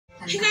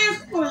Hey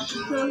guys,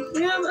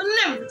 we have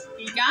another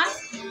video, guys.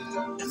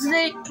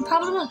 Today,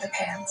 probably one.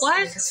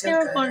 Why is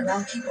Sarah fun?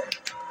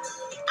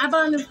 I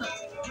bought a new phone.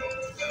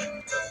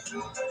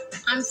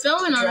 I'm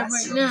filming on it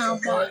right now,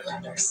 but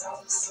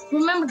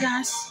remember,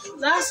 guys,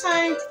 last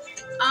time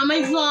on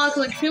my vlog,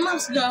 like 3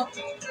 months ago,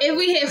 if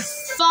we hit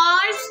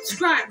 5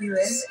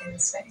 subscribers,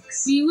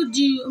 we would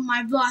do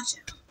my vlog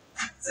channel.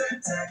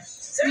 Zyrtec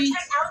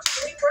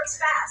Algae works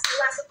fast. It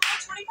lasts a full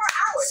 24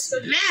 hours. So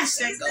smash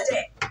that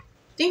goal.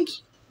 Thank you.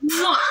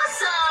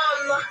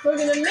 Awesome! We're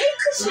gonna make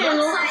the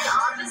channel. Looks like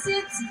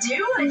opposites do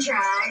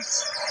attract.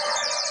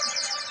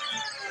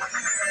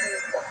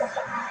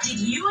 Did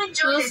you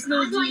enjoy this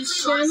unlikely love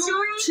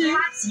story?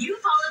 Perhaps you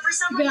fallen for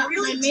someone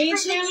really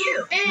different than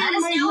you. Let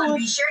us know and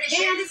be sure to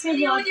share this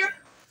video with your...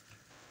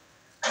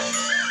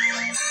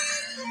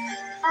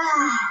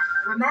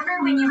 Remember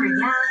when you were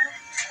young?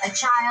 A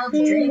child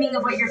dreaming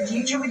of what your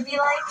future would be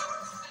like?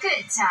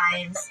 Good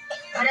times.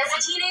 But as a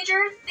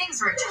teenager,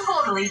 things were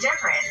totally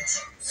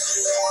different.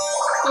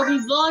 We'll be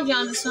vlogging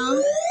on this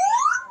one.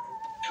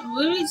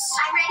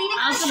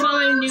 I also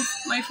bought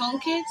my phone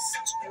case.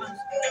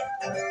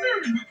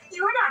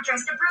 You were not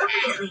dressed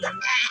appropriately. Huh?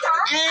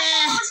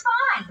 That was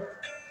fine.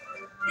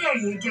 There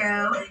you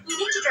go. You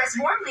need to dress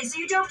warmly so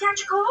you don't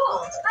catch a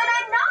cold. But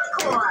I'm not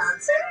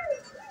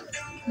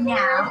cold.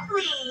 Now,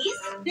 please.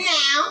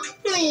 Now,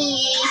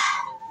 please.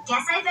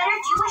 Guess I better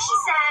do what she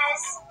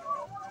says.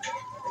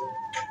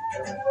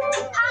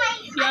 Hi.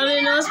 Y'all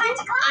didn't know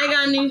I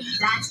got a new.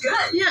 That's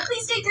good. Yeah.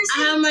 Please take your seat.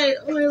 I have my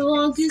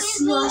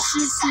longest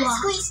luscious lock.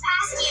 Squeeze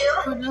past you.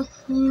 Won't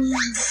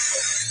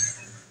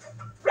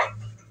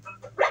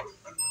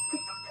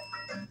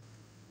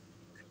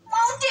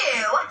do.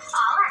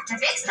 I'll have to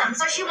fix them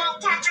so she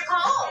won't catch a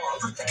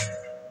cold.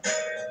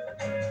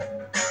 I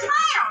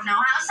don't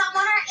know how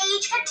someone her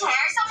age could tear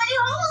so many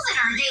holes in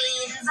her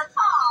jeans.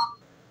 Oh.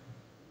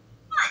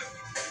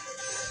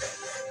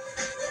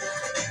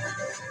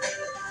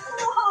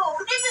 Whoa,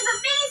 this is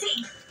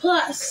amazing.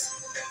 Plus,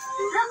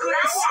 Look what I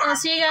have. I'll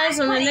see you guys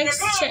on the next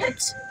chat.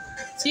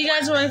 See you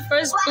guys on my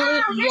first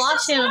vlog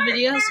channel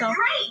video. So,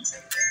 Great.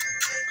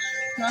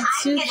 I'll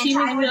see you keep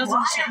making videos on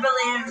the channel.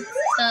 Water balloons.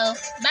 So,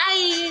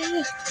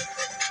 bye.